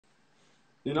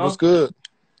You What's know? good?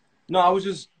 No, I was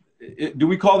just. Do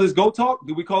we call this Go Talk?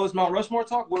 Do we call this Mount Rushmore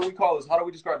Talk? What do we call this? How do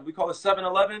we describe it? Do we call it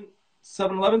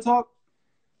 7-Eleven Talk?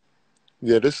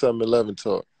 Yeah, this 7-Eleven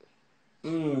talk.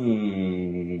 Mm.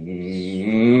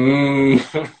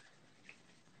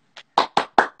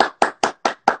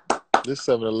 This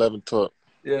 7-Eleven talk.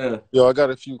 Yeah. Yo, I got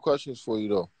a few questions for you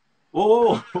though.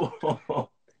 Whoa, whoa, whoa.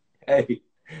 Hey,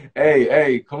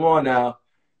 hey, come on now.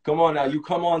 Come on now. You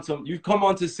come on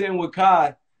to Sin with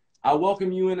Kai. I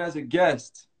welcome you in as a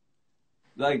guest.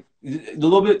 Like just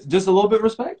a little bit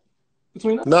respect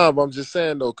between us. Nah, but I'm just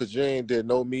saying though, cause you ain't did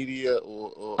no media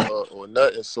or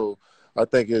nothing. So I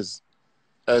think it's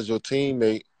as your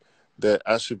teammate that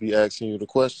I should be asking you the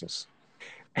questions.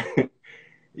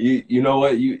 You know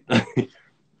what?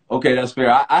 Okay, that's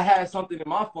fair. I had something in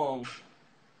my phone,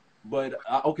 but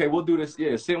okay, we'll do this.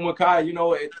 Yeah, sitting with Kai. You know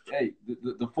what? Hey,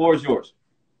 the floor is yours.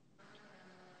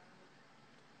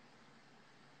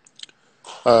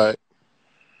 All right.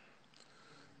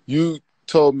 You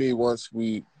told me once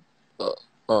we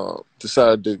uh,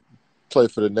 decided to play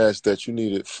for the Nets that you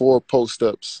needed 4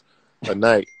 post-ups a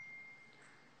night.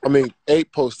 I mean,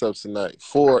 8 post-ups a night,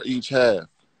 4 each half.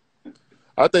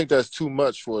 I think that's too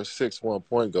much for a 6'1"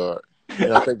 point guard,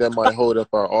 and I think that might hold up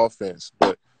our offense.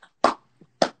 But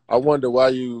I wonder why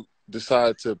you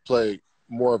decided to play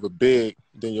more of a big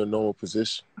than your normal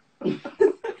position.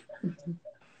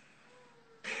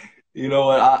 You know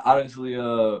what? I honestly,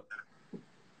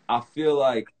 I feel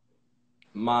like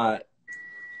my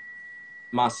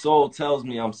my soul tells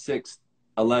me I'm 6'11".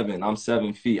 I'm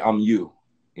 7 feet. I'm you.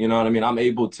 You know what I mean? I'm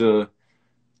able to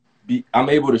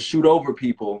shoot over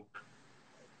people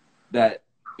that,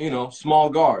 small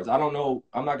guards. I don't know.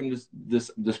 I'm not going to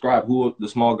just describe who the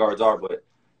small guards are, but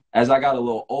as I got a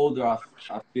little older, I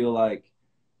feel like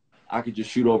I could just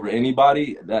shoot over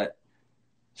anybody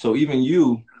so even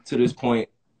you to this point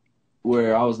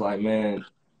where I was like, man,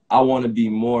 I want to be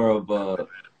more of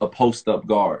a post up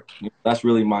guard. That's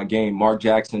really my game. Mark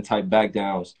Jackson type back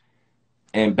downs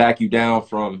and back you down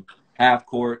from half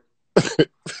court to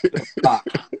the block.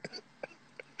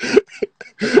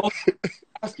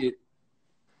 Basket,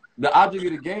 the object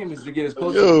of the game is to get as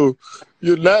close as Yo,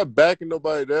 you're not backing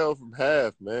nobody down from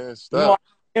half, man. no, Stop.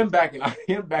 I am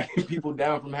backing people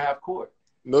down from half court.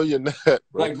 No, you're not, bro.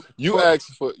 Like You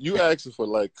asking for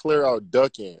like clear out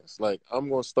duck ends. Like I'm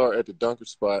gonna start at the dunker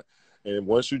spot, and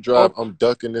once you drive, I'm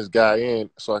ducking this guy in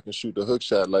so I can shoot the hook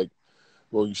shot. Like,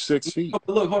 well, you 6 feet.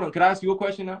 look, hold on. Can I ask you a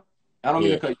question now? I don't mean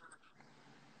to Yeah. cut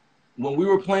you. When we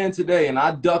were playing today and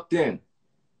I ducked in,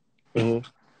 Hmm.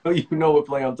 you know what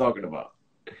play I'm talking about.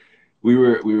 We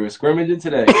were scrimmaging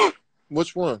today.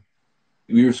 Which one?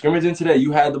 We were scrimmaging today.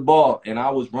 You had the ball, and I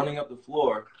was running up the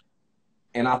floor,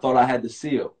 and I thought I had the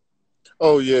seal.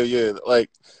 Oh yeah, yeah. Like,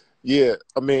 yeah.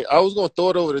 I mean, I was gonna throw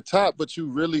it over the top, but you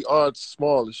really are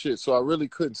small as shit, so I really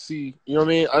couldn't see. You know what I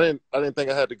mean? I didn't think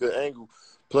I had the good angle.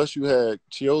 Plus, you had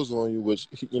Chiozo on you, which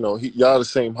y'all the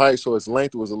same height, so his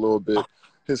length was a little bit.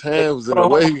 His hand was in the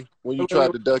Hold on, way when you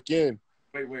tried to duck in.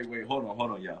 wait. Hold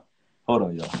on, y'all. Hold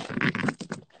on, y'all.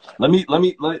 Let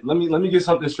me get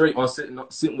something straight on sitting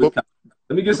with But Kyle.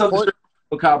 Let me get the something point,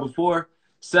 straight with Kyle before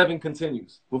 7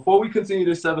 continues. Before we continue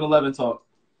this 7-Eleven talk,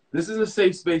 this is a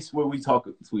safe space where we talk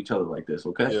to each other like this,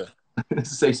 okay? yeah,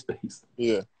 It's a safe space.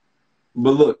 yeah.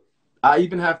 But look, I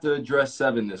even have to address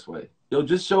 7 this way. It'll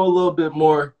just show a little bit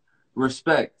more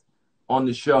respect on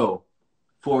the show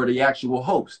for the actual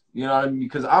host. You know what I mean?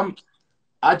 Because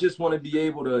I just want to be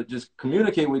able to just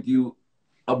communicate with you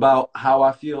about how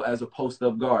I feel as a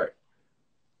post-up guard.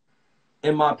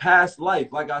 In my past life,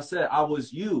 like I said, I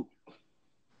was you.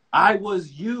 I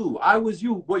was you. I was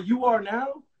you. What you are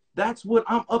now, that's what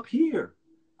I'm up here.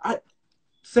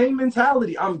 Same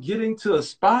mentality. I'm getting to a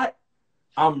spot.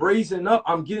 I'm raising up.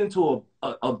 I'm getting to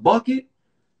a bucket.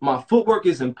 My footwork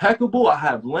is impeccable. I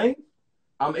have length.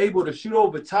 I'm able to shoot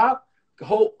over top,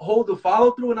 hold the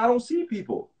follow through, and I don't see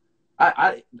people.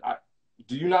 I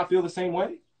do you not feel the same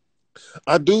way?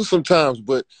 I do sometimes,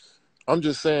 but I'm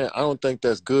just saying I don't think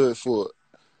that's good for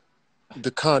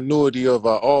the continuity of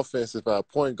our offense if our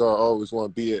point guard always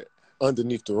want to be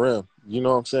underneath the rim. You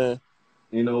know what I'm saying?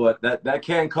 You know what? That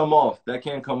can come off. That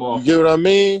can come You off. get what I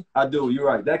mean? I do. You're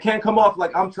right. That can come off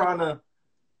like I'm trying to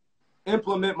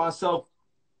implement myself.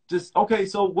 Just okay. Yeah.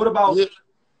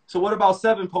 So what about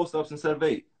 7 post ups instead of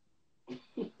 8?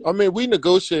 I mean, we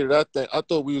negotiated. I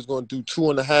thought we was going to do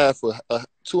 2.5 or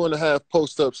 2.5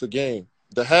 post ups a game.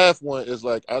 The half one is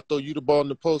like I throw you the ball in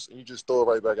the post and you just throw it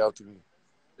right back out to me.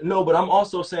 No, but I'm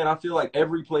also saying I feel like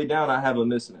every play down I have a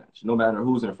mismatch, no matter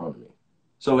who's in front of me.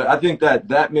 So I think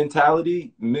that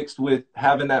mentality mixed with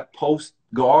having that post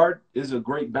guard is a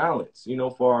great balance, you know,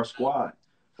 for our squad,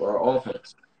 for our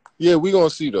offense. Yeah, we gonna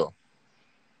see though.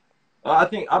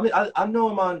 I know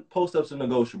my post ups are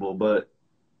negotiable, but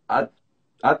I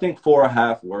I think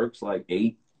 4.5 works, like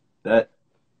 8. That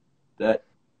that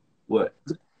what?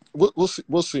 We'll see.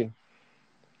 We'll see.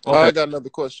 Okay. I got another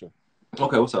question.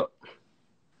 Okay, what's up?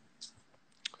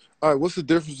 All right, what's the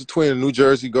difference between a New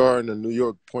Jersey guard and a New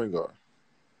York point guard?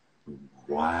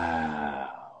 Wow.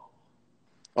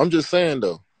 I'm just saying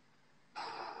though.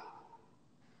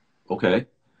 Okay.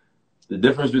 The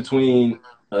difference between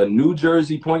a New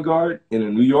Jersey point guard and a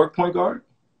New York point guard?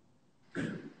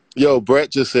 Yo, Brett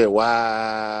just said,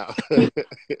 "Wow."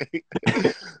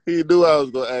 He knew I was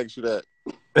gonna ask you that.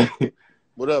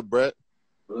 What up, Brett?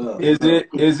 Is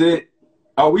it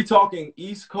are we talking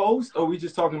East Coast or are we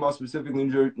just talking about specifically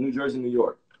New Jersey, New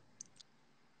York?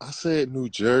 I said New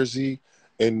Jersey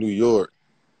and New York.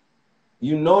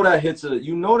 You know that hits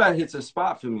a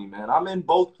spot for me, man. I'm in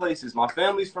both places. My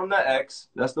family's from the X,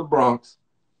 that's the Bronx,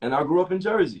 and I grew up in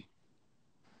Jersey.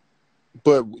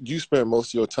 But you spent most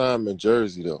of your time in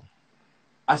Jersey, though.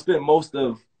 I spent most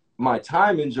of my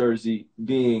time in Jersey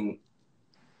being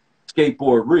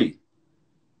skateboard re.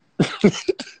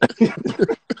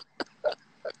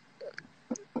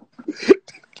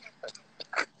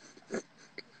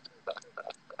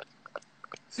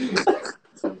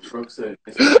 Some truck said,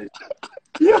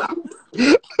 Yeah.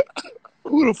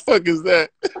 Who the fuck is that?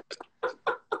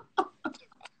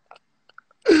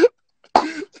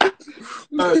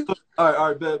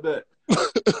 All right, bet.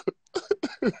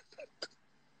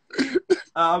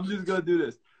 I'm just gonna do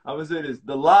this. I'm gonna say this.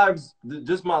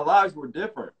 My lives were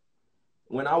different.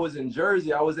 When I was in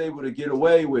Jersey, I was able to get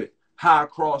away with high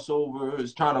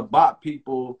crossovers, trying to bop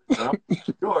people. When I was in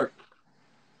New York,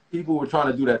 people were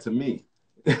trying to do that to me.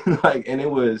 And it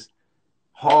was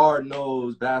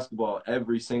hard-nosed basketball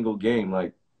every single game.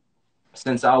 Like,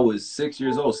 since I was 6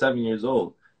 years old, 7 years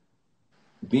old,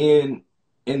 being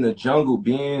in the jungle,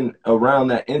 being around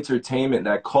that entertainment,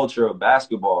 that culture of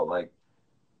basketball, like,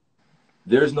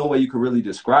 there's no way you could really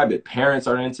describe it. Parents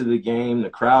are into the game. The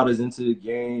crowd is into the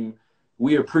game.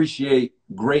 We appreciate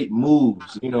great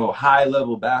moves, you know,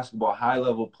 high-level basketball,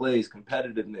 high-level plays,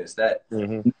 competitiveness, that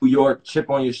New York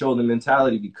chip on your shoulder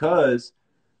mentality, because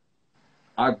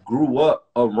I grew up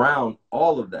around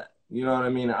all of that. You know what I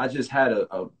mean? I just had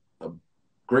a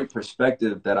great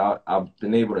perspective that I've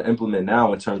been able to implement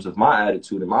now in terms of my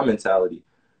attitude and my mentality,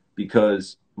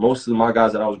 because most of my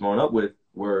guys that I was growing up with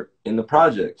were in the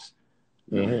projects,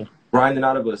 grinding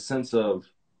out of a sense of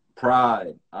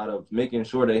pride, out of making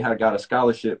sure they had got a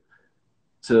scholarship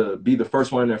to be the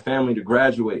first one in their family to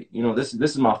graduate. You know, this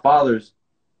is my father's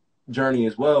journey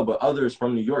as well, but others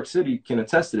from New York City can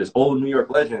attest to this. Old New York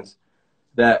legends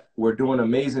that were doing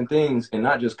amazing things in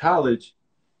not just college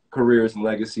careers and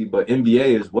legacy, but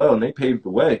NBA as well, and they paved the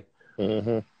way.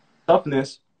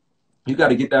 Toughness, you got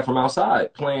to get that from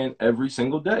outside, playing every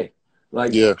single day.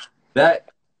 Like that.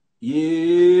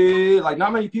 Yeah, like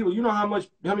not many people. You know how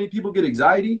many people get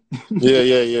anxiety?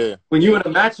 Yeah. When you're in a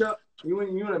matchup, you're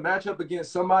in a matchup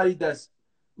against somebody that's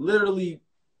literally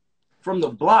from the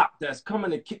block, that's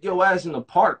coming to kick your ass in the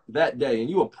park that day, and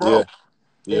you a pro.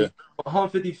 Yeah.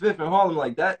 155th in Harlem,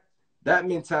 like that. That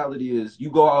mentality is you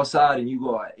go outside and you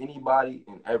go at anybody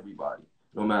and everybody,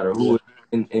 no matter who.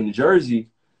 In Jersey,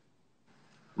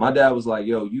 my dad was like,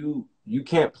 "Yo, you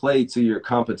can't play to your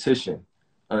competition."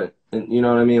 And you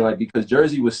know what I mean? Like, because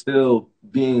Jersey was still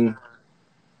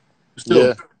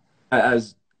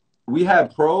as we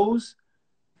had pros,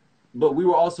 but we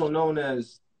were also known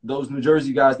as those New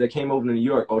Jersey guys that came over to New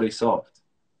York. Oh, they soft.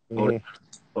 Oh,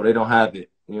 they don't have it.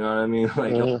 You know what I mean?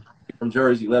 Like, yo, from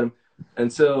Jersey, let them.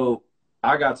 Until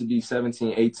I got to be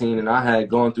 17, 18, and I had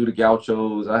gone through the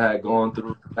Gauchos. I had gone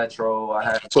through Metro.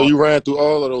 So you ran through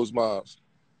all of those mobs?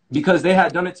 Because they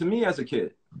had done it to me as a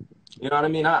kid. You know what I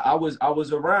mean? I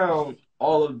was around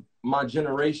all of my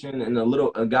generation and the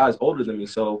little guys older than me.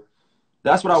 So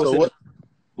that's what I was saying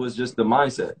was just the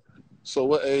mindset. So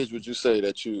what age would you say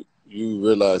that you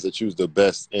realized that you was the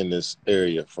best in this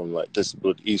area from like this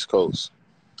East Coast?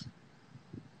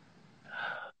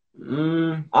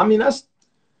 I mean, that's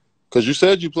because you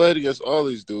said you played against all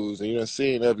these dudes and you done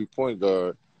seen every point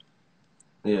guard.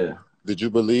 Yeah. Did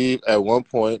you believe at one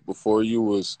point before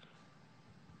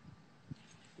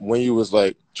when you was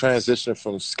like transitioning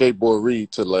from skateboard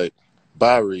read to like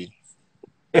Barry?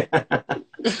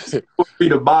 To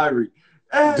Barry.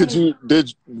 When did you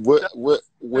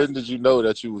know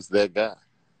that you was that guy?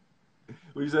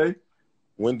 What you say?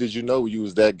 When did you know you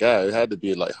was that guy? It had to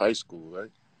be like high school, right?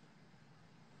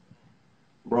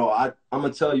 Bro, I'm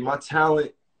gonna tell you, my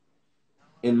talent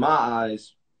in my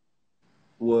eyes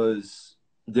was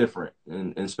different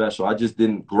and special. I just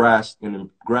didn't grasp and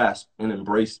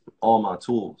embrace all my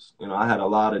tools. You know, I had a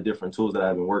lot of different tools that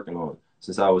I've been working on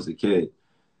since I was a kid.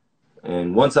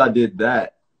 And once I did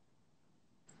that,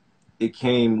 it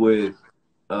came with,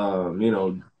 you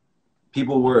know,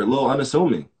 people were a little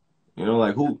unassuming. You know,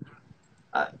 like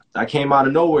I came out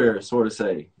of nowhere, sort of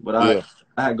say. But Yeah.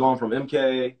 I had gone from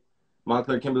MK,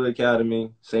 Montclair Kimberly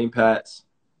Academy, St. Pat's,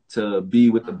 to be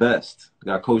with the best.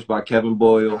 Got coached by Kevin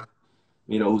Boyle,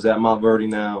 you know, who's at Mount Verdi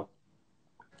now.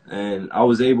 And I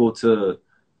was able to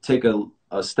take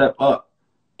a step up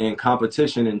in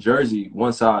competition in Jersey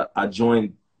once I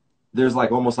joined. There's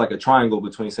like almost like a triangle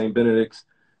between St. Benedict's,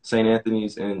 St.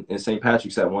 Anthony's, and St.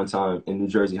 Patrick's at one time in New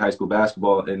Jersey high school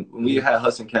basketball. And we had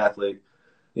Hudson Catholic,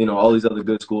 you know, all these other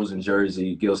good schools in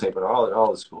Jersey, Gill St. Bernard,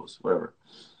 all the schools, whatever.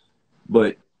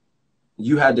 But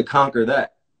you had to conquer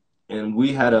that. And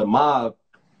we had a mob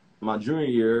my junior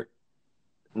year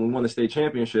when we won the state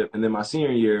championship. And then my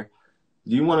senior year,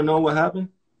 do you want to know what happened?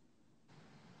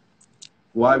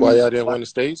 Why y'all didn't win the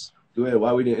states? Yeah,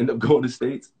 why we didn't end up going to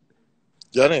states?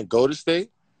 Y'all didn't go to state?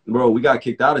 Bro, we got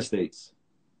kicked out of states.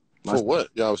 For what?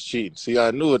 Y'all was cheating. See,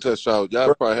 I knew it. Y'all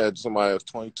probably had somebody else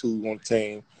 22 on the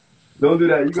team. Don't do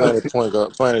that. You playing a point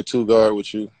guard, playing a two guard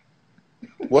with you.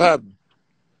 What happened?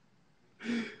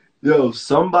 Yo,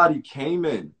 somebody came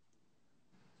in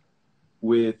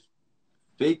with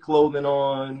fake clothing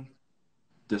on,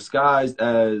 disguised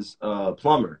as a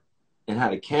plumber, and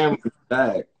had a camera in the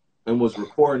bag and was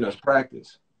recording us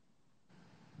practice.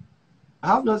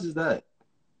 How nuts is that?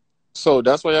 So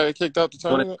that's why y'all got kicked out the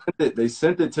tournament? So they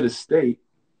sent it to the state,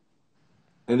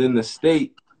 and then the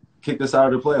state kicked us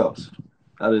out of the playoffs.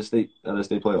 Out of the state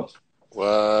playoffs.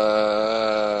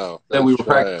 Wow. Then we were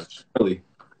practicing early.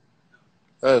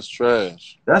 That's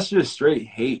trash. That's just straight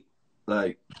hate.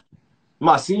 Like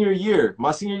my senior year,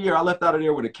 I left out of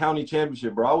there with a county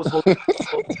championship, bro. I was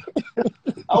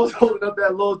holding up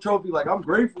that little trophy like I'm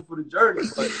grateful for the journey.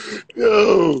 But,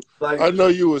 yo, like, I know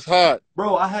you was hot.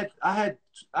 Bro, I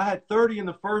had 30 in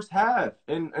the first half,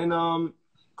 and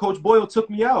Coach Boyle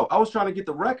took me out. I was trying to get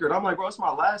the record. I'm like, bro, it's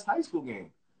my last high school game.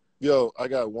 Yo, I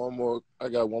got one more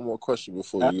question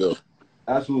before you go.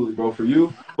 Absolutely, bro. For you,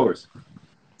 of course.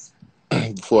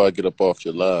 Before I get up off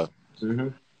your live. Mm-hmm.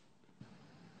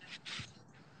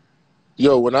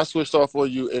 Yo, when I switched off on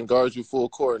you and guarded you full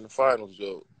court in the finals,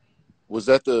 yo, was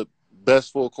that the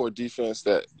best full court defense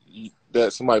that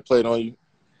somebody played on you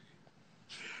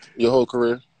your whole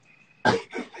career?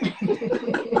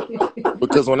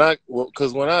 Because when I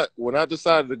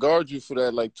decided to guard you for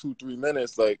that like 2-3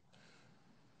 minutes, like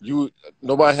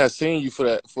nobody had seen you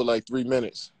for like 3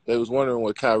 minutes. They was wondering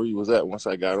where Kyrie was at once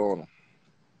I got on him.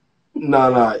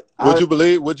 No.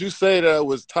 Would you say that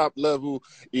was top level,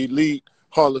 elite,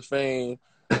 Hall of Fame,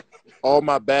 all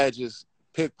my badges,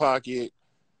 pickpocket,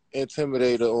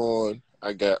 intimidator on?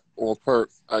 I got on perk.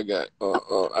 I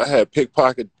had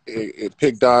pickpocket and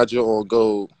pick dodger on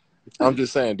gold. I'm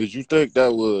just saying, did you think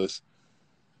that was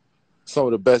some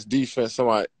of the best defense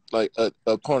somebody like a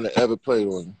opponent ever played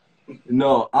on you?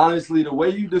 No, honestly, the way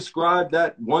you described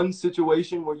that one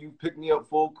situation where you picked me up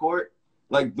full court,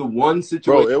 like the one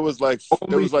situation, bro, it was like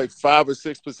 5 or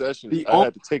 6 possessions. I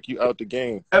had to take you out the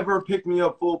game. Ever picked me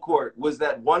up full court was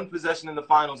that one possession in the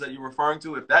finals that you're referring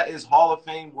to. If that is Hall of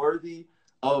Fame worthy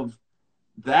of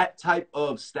that type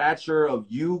of stature of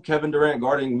you, Kevin Durant,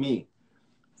 guarding me,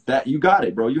 that you got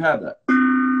it, bro. You have that.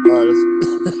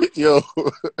 Yo.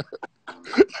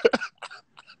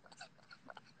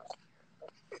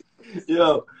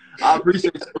 Yo, I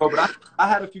appreciate it, bro. But I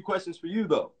had a few questions for you,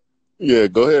 though. Yeah,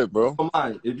 go ahead, bro.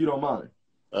 If you don't mind.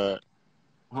 All right.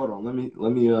 Hold on.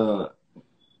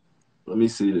 Let me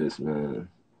see this, man.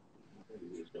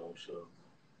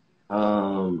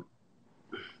 I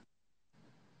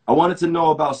wanted to know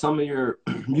about some of your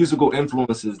musical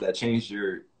influences that changed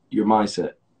your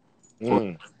mindset.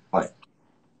 Or, like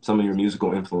some of your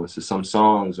musical influences, some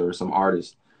songs or some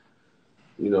artists,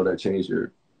 you know, that changed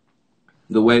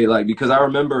the way, like, because I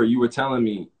remember you were telling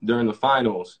me during the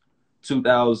finals,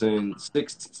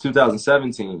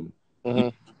 2017,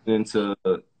 into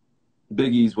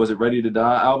Biggie's "Was It Ready to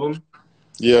Die" album.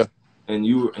 Yeah. And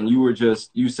you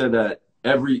said that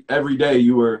every day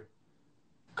you were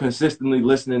consistently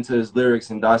listening to his lyrics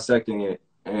and dissecting it,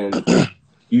 and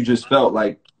you just felt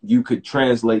like you could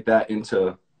translate that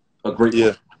into a great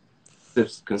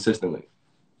consistently.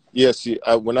 Yeah, see,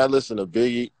 when I listen to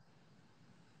Biggie,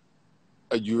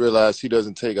 you realize he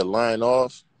doesn't take a line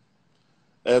off.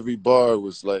 Every bar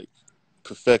was like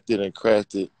perfected and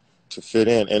crafted to fit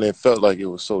in, and it felt like it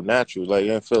was so natural. Like, it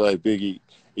didn't feel like Biggie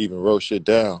even wrote shit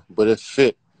down, but it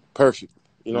fit perfect.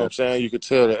 You know what I'm saying? You could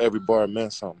tell that every bar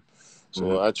meant something.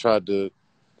 So I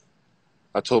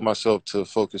told myself to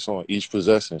focus on each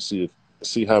possession, see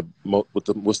how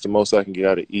what's the most I can get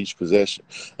out of each possession.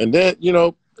 And then, you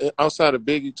know, outside of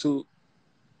Biggie too,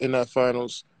 in that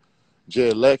finals, Jay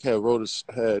Elect had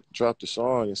dropped a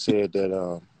song and said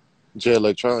that Jay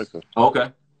Electronica.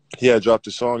 Okay. He had dropped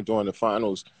a song during the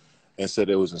finals and said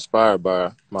it was inspired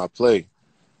by my play.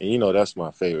 And you know that's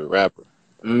my favorite rapper.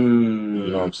 You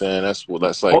know what I'm saying?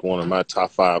 That's like one of my top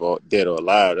 5 dead or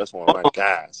alive. That's one of my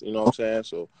guys. You know what I'm saying?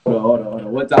 So Hold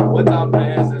on. What time the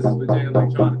ancestors with Jay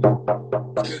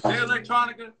Electronica? Because Jay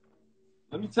Electronica,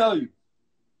 let me tell you,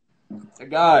 a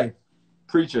guy,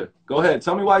 preacher. Go ahead.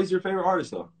 Tell me why he's your favorite artist,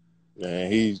 though.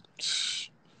 Man, he's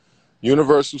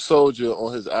Universal Soldier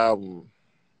on his album.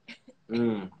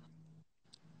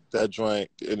 That joint,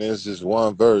 and it's just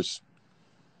one verse.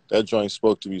 That joint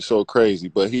spoke to me so crazy,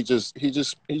 but he just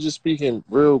speaking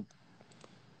real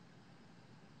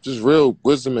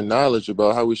wisdom and knowledge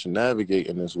about how we should navigate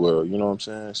in this world. You know what I'm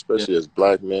saying? Especially as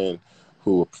black men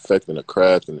who are perfecting a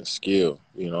craft and a skill.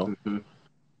 You know,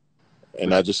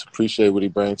 and I just appreciate what he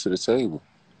brings to the table,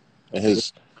 and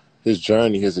his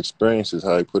journey, his experiences,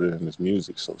 how he put it in his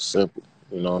music. So simple.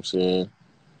 You know what I'm saying?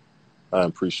 I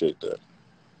appreciate that.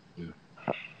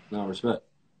 No, respect.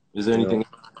 Is there anything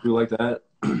you like that?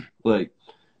 Like,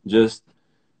 just,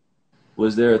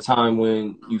 was there a time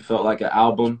when you felt like an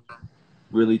album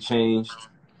really changed?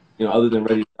 You know, other than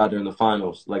Ready to Die during the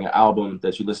finals, like an album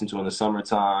that you listen to in the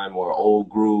summertime, or an old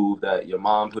groove that your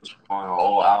mom put you on, or an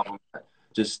old album that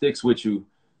just sticks with you,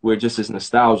 where it just is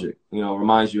nostalgic. You know,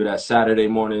 reminds you of that Saturday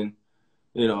morning.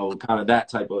 You know, kind of that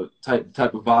type of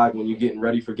vibe when you're getting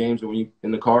ready for games or when you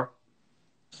in the car.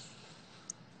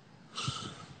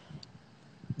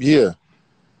 Yeah.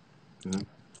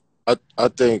 I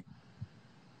think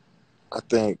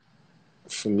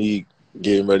for me,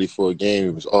 getting ready for a game,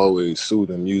 it was always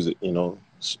soothing music, you know,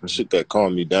 shit that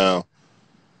calmed me down,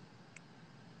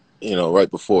 you know, right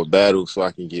before a battle, so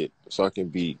I can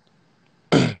be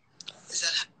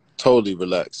totally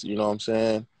relaxed, you know what I'm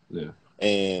saying? Yeah.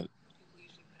 And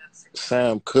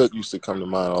Sam Cooke used to come to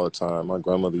mind all the time. My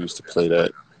grandmother used to play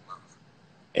that.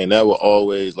 And that will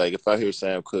always, like, if I hear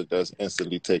Sam Cooke, that's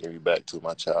instantly taking me back to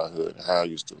my childhood, how I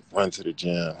used to run to the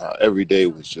gym, how every day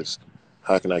was just,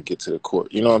 how can I get to the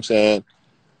court? You know what I'm saying?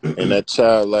 And that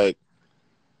childlike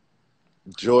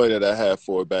joy that I had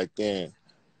for it back then,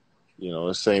 you know,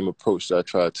 the same approach that I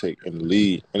try to take in the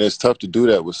league. And it's tough to do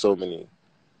that with so many.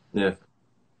 Yeah.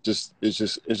 It's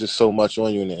just so much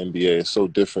on you in the NBA. It's so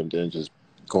different than just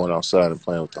going outside and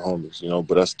playing with the homies, you know.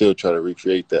 But I still try to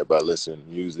recreate that by listening to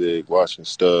music, watching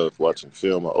stuff, watching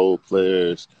film of old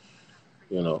players,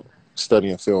 you know,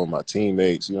 studying film with my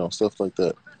teammates, you know, stuff like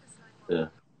that. Yeah.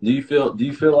 Do you feel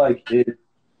like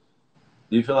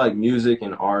music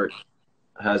and art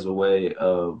has a way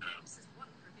of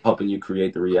helping you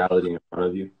create the reality in front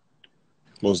of you?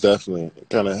 Most definitely. It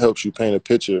kind of helps you paint a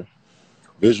picture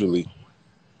visually.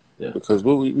 Yeah. Because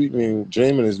what we mean,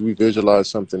 dreaming is we visualize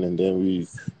something and then we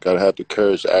got to have the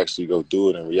courage to actually go do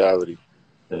it in reality.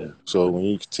 Yeah. So when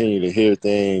you continue to hear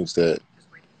things that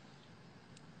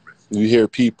you hear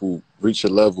people reach a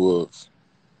level of,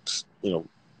 you know,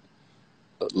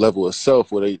 a level of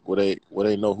self where they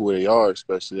know who they are,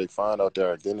 especially they find out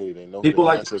their identity, they know who People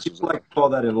their like ancestors to are. call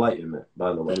that enlightenment,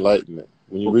 by the way. Enlightenment.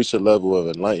 When you reach a level of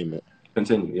enlightenment.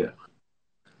 Continue, yeah.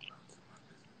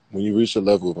 When you reach a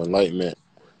level of enlightenment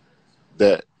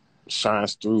that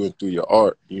shines through and through your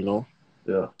art, you know?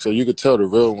 Yeah. So you could tell the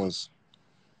real ones,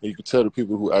 you could tell the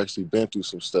people who actually been through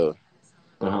some stuff,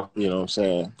 you know what I'm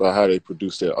saying, by how they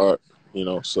produce their art, you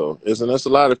know? So there's a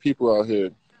lot of people out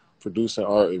here producing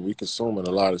art and we consuming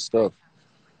a lot of stuff,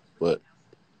 but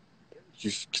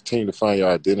you continue to find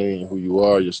your identity and who you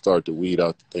are, you start to weed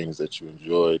out the things that you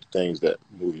enjoy, the things that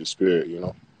move your spirit, you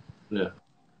know? Yeah.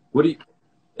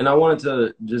 And I wanted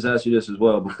to just ask you this as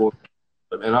well before,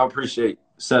 and I appreciate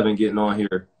Seven getting on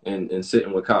here and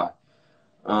sitting with Kai.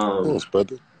 Thanks,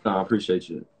 brother. No, I appreciate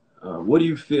you. What do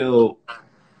you feel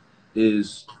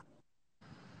is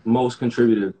most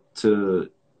contributive to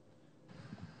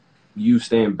you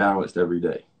staying balanced every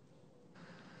day?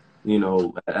 You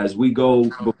know, as we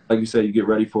go, like you said, you get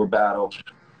ready for a battle,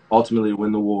 ultimately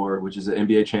win the war, which is an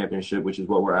NBA championship, which is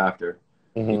what we're after.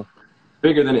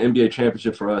 Bigger than an NBA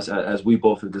championship for us, as we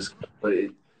both have discussed. But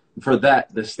for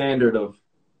that, the standard of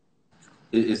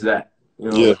is that, you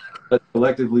know, let's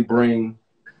collectively bring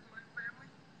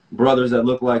brothers that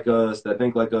look like us, that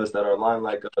think like us, that are aligned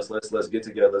like us. Let's get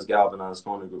together, let's galvanize,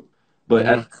 form a group. But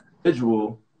as an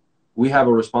individual, we have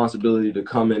a responsibility to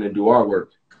come in and do our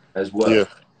work as well.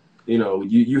 you know,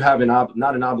 you have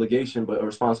not an obligation, but a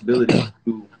responsibility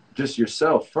to just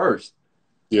yourself first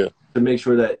Yeah. to make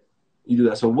sure that you do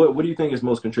that. So what do you think is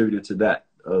most contributed to that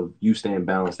of you staying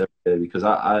balanced every day? Because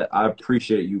I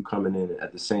appreciate you coming in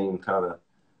at the same kind of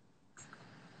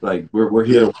like we're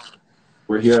here Yeah. to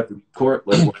we're here at the court.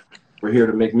 Let's work. We're here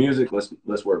to make music.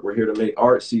 Let's work. We're here to make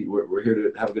art. See, we're here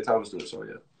to have a good time. Let's do it. So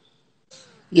yeah.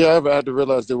 Yeah, I had to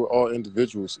realize they were all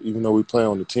individuals, even though we play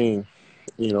on the team.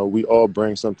 You know, we all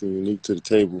bring something unique to the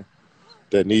table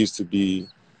that needs to be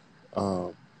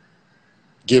um,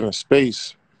 given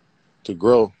space to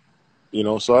grow. You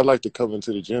know, so I like to come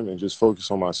into the gym and just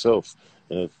focus on myself.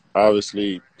 And if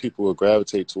obviously people will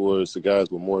gravitate towards the guys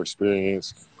with more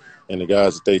experience and the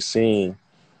guys that they seen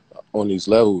on these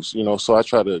levels, you know, so I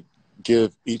try to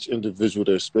give each individual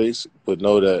their space, but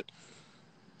know that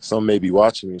some may be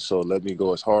watching me. So let me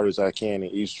go as hard as I can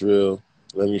in each drill.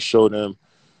 Let me show them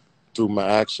through my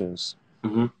actions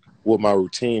Mm-hmm. what my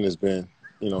routine has been,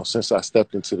 you know, since I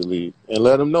stepped into the league. And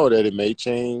let them know that it may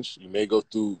change. You may go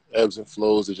through ebbs and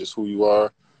flows of just who you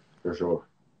are For sure.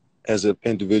 as an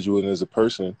individual and as a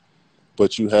person.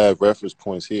 But you have reference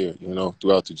points here, you know,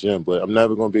 throughout the gym. But I'm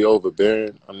never going to be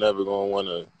overbearing. I'm never going to want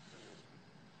to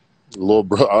little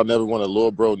bro. I'll never want to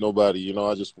little bro nobody. You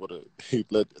know, I just want to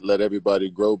let everybody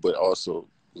grow, but also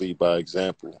lead by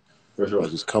example. For sure.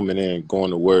 Just coming in,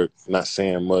 going to work, not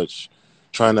saying much,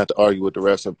 trying not to argue with the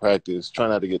refs in practice, trying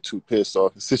not to get too pissed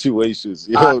off in situations.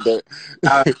 You know that.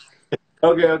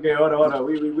 Okay. Hold on.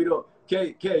 We don't.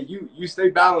 K, you stay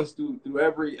balanced through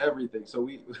everything. So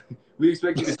we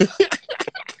expect you to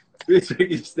we expect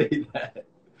you to stay that.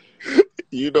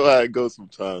 You know how it goes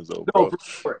sometimes, though, No, bro. for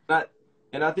sure.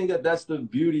 And I think that that's the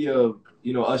beauty of,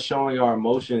 you know, us showing our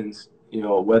emotions, you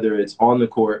know, whether it's on the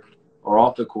court or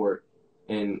off the court,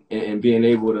 and being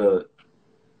able to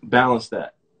balance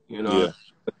that. You know, Yeah,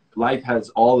 life has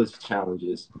all its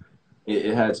challenges.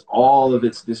 It has all of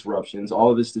its disruptions,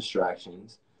 all of its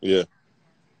distractions. yeah,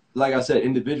 Like I said,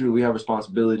 individually, we have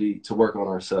responsibility to work on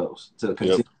ourselves, to yep,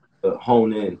 continue to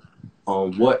hone in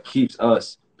on what keeps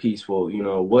us peaceful. You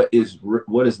know, what is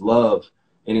love,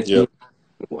 and it's being,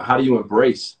 yep, how do you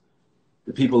embrace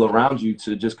the people around you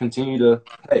to just continue to,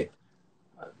 hey,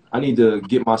 I need to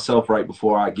get myself right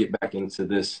before I get back into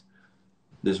this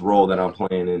role that I'm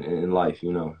playing in life.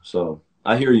 You know, so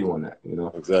I hear you on that. You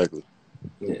know, exactly.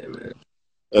 yeah, man.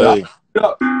 But Hey,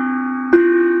 I,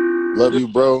 love you,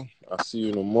 bro. I'll see you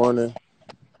in the morning.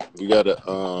 We gotta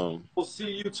we'll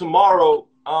see you tomorrow.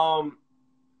 I'm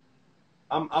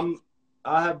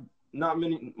I have not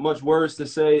much words to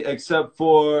say except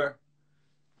for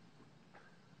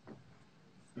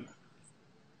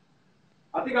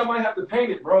I think I might have to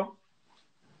paint it, bro.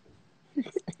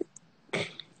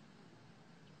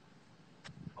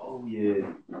 Oh yeah.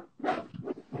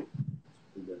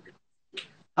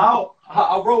 How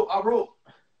I wrote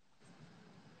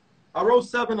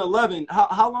 7-Eleven.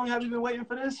 How long have you been waiting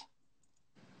for this?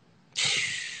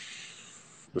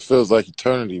 it feels like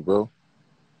eternity, bro.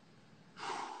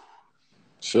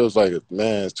 Feels like it,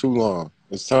 man, it's too long.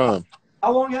 It's time.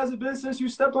 How long has it been since you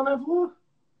stepped on that floor?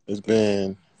 It's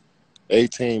been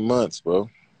 18 months, bro.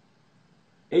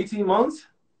 18 months?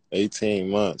 18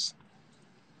 months.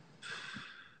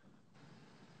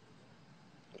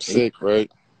 Sick, right?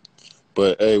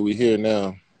 But hey, we here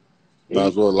now. Might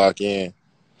as well lock in.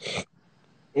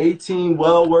 18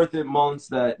 well worth it months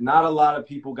that not a lot of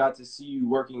people got to see you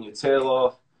working your tail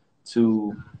off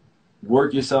to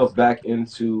work yourself back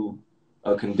into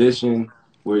a condition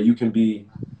where you can be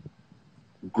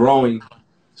growing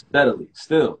steadily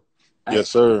still at Yes,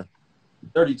 sir.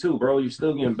 32, bro. You're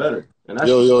still getting better, and that's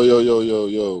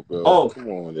Yo, bro. oh Come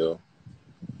on, yo.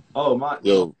 my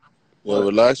Yo, what.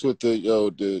 relax with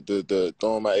the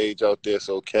throwing my age out there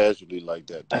so casually like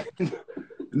that though.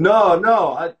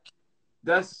 No,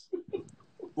 that's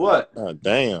what. God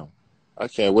damn. I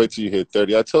can't wait till you hit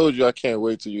 30. I told you I can't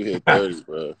wait till you hit 30,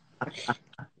 bro.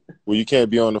 Well, you can't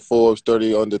be on the Forbes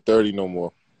 30 under 30 no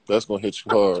more. That's gonna hit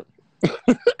you hard.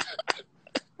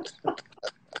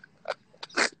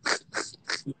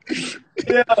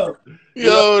 Yeah,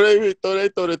 Yo, they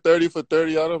throw the 30 for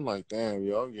 30 out. I'm like, damn,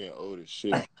 yo, I'm getting old as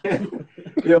shit.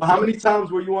 yo, how many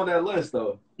times were you on that list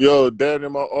though? Yo, damn,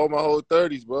 in all my whole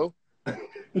 30s, bro.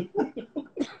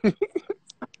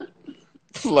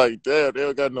 Like, damn, they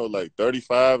don't got no like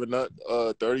 35 and not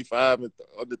 35 and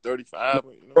under 35.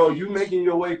 You know? Bro, you making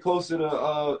your way closer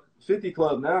to 50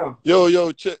 club now.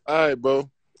 Yo, check. All right, bro.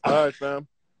 All right, fam.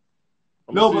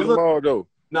 I'm gonna No, see you but look, tomorrow, though.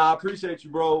 nah, I appreciate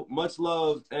you, bro. Much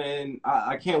love, and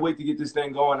I can't wait to get this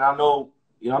thing going. I know,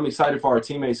 you know, I'm excited for our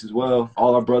teammates as well,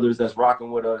 all our brothers that's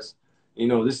rocking with us. You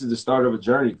know, this is the start of a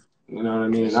journey. You know what I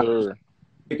mean? Yes, And I sir.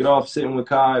 kick it off sitting with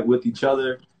Kai, with each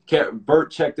other.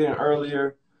 Bert checked in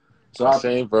earlier. So I I,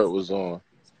 seen Vert was on.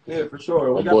 yeah, for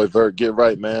sure. My We got, boy Vert, get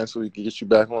right, man, so we can get you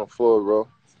back on the floor, bro.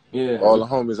 yeah, All the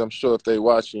homies, I'm sure if they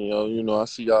watching, I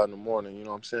see y'all in the morning. You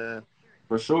know what I'm saying?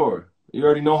 for sure. You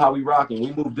already know how we rocking.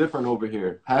 We move different over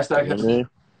here. You know what I mean?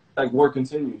 Hashtag work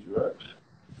continues, right?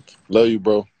 Love you,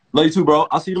 bro. Love you too, bro.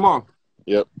 I'll see you tomorrow.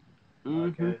 Yep.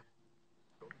 Okay.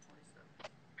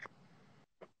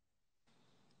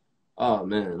 Oh,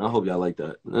 man. I hope y'all like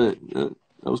that. That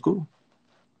was cool.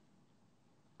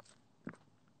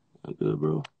 Good,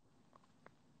 bro.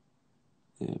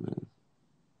 Yeah, man.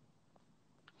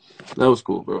 That was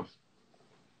cool, bro.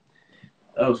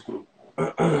 That was cool.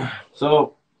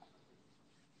 So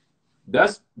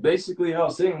that's basically how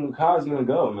Sitting with Kai's gonna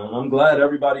go, man. I'm glad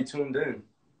everybody tuned in.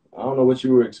 I don't know what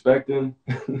you were expecting.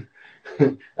 I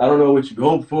don't know what you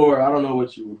hoped for. I don't know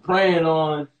what you were praying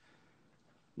on.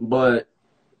 But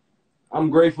I'm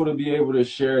grateful to be able to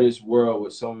share this world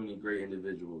with so many great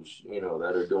individuals,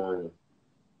 that are doing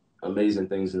amazing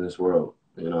things in this world.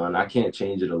 And I can't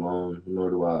change it alone,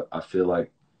 nor do I feel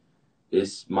like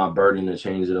it's my burden to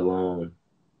change it alone,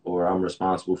 or I'm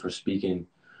responsible for speaking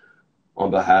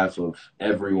on behalf of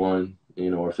everyone,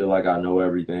 or feel like I know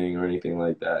everything or anything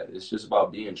like that. It's just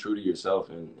about being true to yourself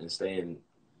and staying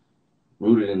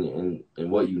rooted in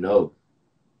what you know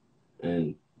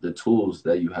and the tools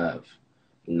that you have,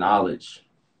 knowledge.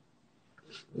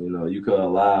 You could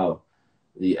allow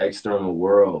the external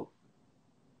world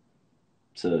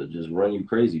to just run you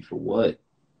crazy for what?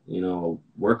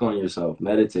 Work on yourself,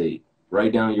 meditate,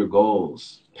 write down your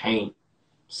goals, paint,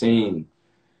 sing,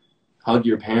 hug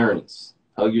your parents,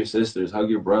 hug your sisters, hug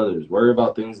your brothers, worry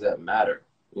about things that matter,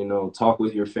 talk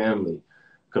with your family,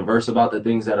 converse about the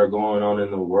things that are going on in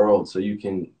the world so you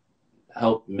can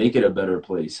help make it a better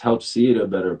place, help see it a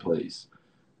better place.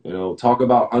 Talk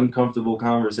about uncomfortable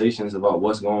conversations about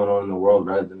what's going on in the world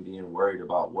rather than being worried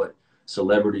about what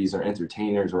celebrities or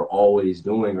entertainers are always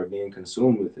doing or being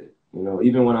consumed with it.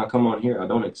 Even when I come on here, I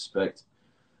don't expect,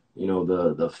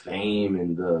 the fame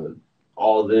and the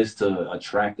all this to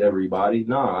attract everybody.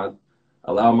 No, I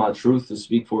allow my truth to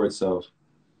speak for itself,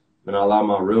 and I allow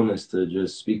my realness to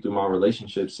just speak through my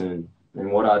relationships and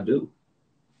what I do.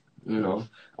 I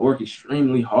work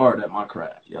extremely hard at my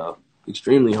craft, y'all.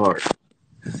 Extremely hard.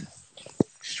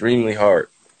 Extremely hard.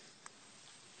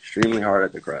 Extremely hard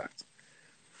at the craft.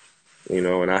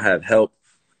 And I have help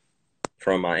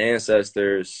from my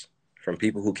ancestors, from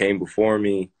people who came before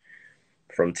me,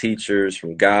 from teachers,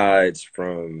 from guides,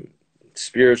 from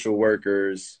spiritual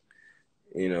workers,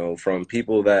 from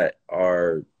people that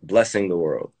are blessing the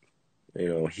world,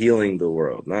 healing the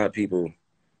world, not people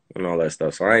and all that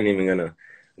stuff. So I ain't even going to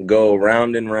go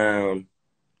round and round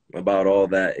about all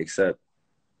that, except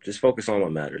just focus on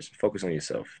what matters. Focus on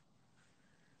yourself.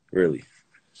 Really.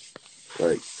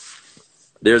 Like,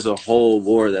 there's a whole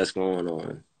war that's going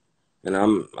on,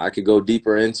 and I could go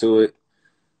deeper into it.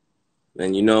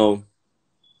 And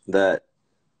that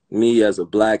me as a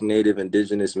Black, Native,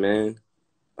 Indigenous man,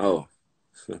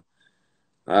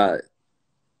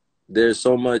 there's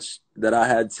so much that I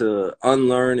had to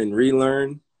unlearn and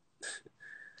relearn.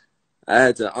 I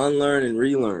had to unlearn and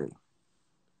relearn.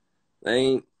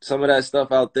 Ain't some of that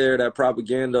stuff out there, that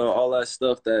propaganda, all that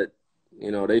stuff that,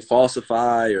 they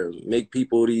falsify or make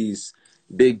people these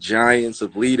big giants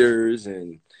of leaders.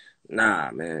 And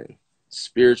nah, man,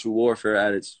 spiritual warfare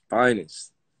at its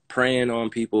finest, preying on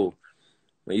people.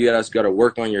 You guys got to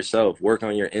work on yourself, work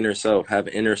on your inner self, have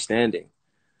inner standing.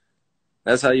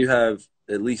 That's how you have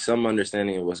at least some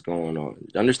understanding of what's going on.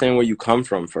 Understand where you come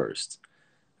from first.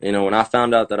 When I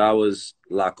found out that I was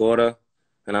Lakota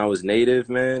and I was Native,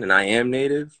 man, and I am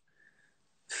Native,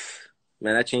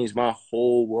 man, that changed my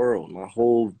whole world, my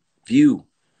whole view.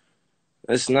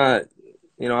 It's not,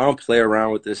 I don't play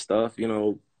around with this stuff.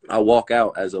 I walk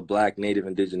out as a Black, Native,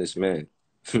 Indigenous man,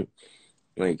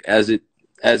 like as it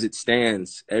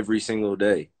stands every single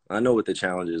day. I know what the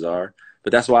challenges are,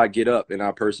 but that's why I get up and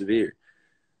I persevere.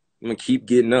 I'm going to keep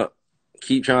getting up.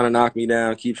 Keep trying to knock me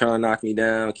down. Keep trying to knock me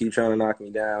down. Keep trying to knock me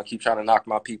down. Keep trying to knock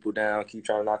my people down. Keep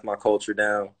trying to knock my culture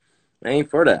down. I ain't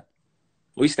for that.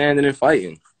 We standing and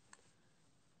fighting.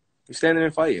 We standing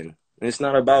and fighting. And it's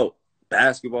not about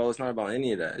basketball. It's not about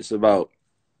any of that. It's about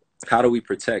how do we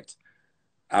protect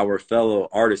our fellow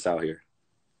artists out here?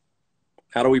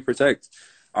 How do we protect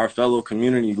our fellow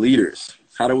community leaders?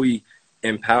 How do we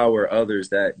empower others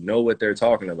that know what they're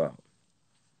talking about?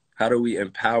 How do we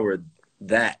empower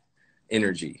that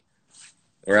energy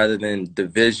rather than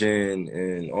division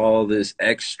and all this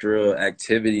extra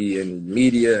activity and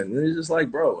media? And it's just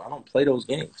like, bro, I don't play those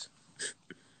games.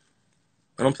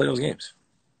 I don't play those games.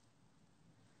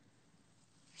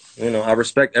 You know, I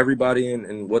respect everybody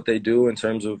and what they do in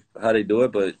terms of how they do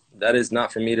it, but that is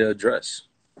not for me to address.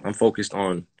 I'm focused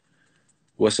on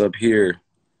what's up here,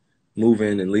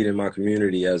 moving and leading my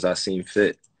community as I seem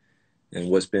fit and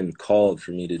what's been called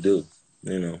for me to do,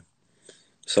 you know.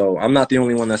 So I'm not the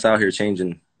only one that's out here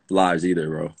changing lives either,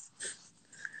 bro.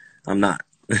 I'm not.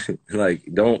 Like,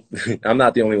 don't, I'm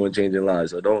not the only one changing lives,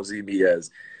 so don't see me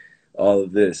as all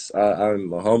of this.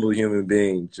 I'm a humble human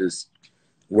being just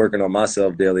working on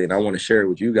myself daily, and I want to share it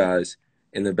with you guys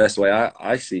in the best way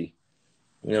I see,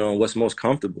 you know, what's most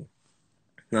comfortable.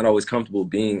 Not always comfortable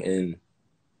being in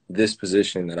this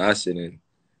position that I sit in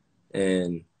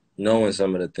and knowing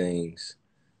some of the things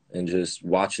and just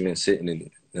watching and sitting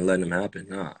and letting them happen.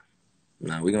 Nah,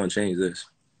 we're going to change this.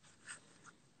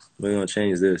 We're going to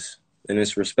change this. And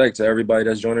it's respect to everybody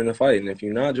that's joining the fight. And if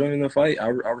you're not joining the fight, I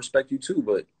respect you too,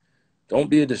 but don't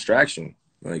be a distraction.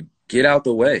 Like, get out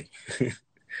the way.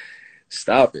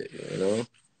 Stop it, you know?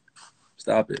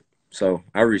 Stop it. So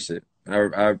I reset.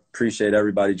 I appreciate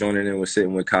everybody joining in with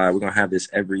Sitting with Kai. We're going to have this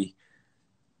every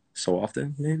so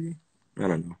often, maybe? I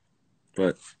don't know.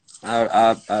 But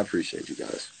I appreciate you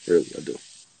guys. Really, I do.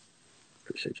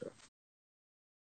 Appreciate y'all.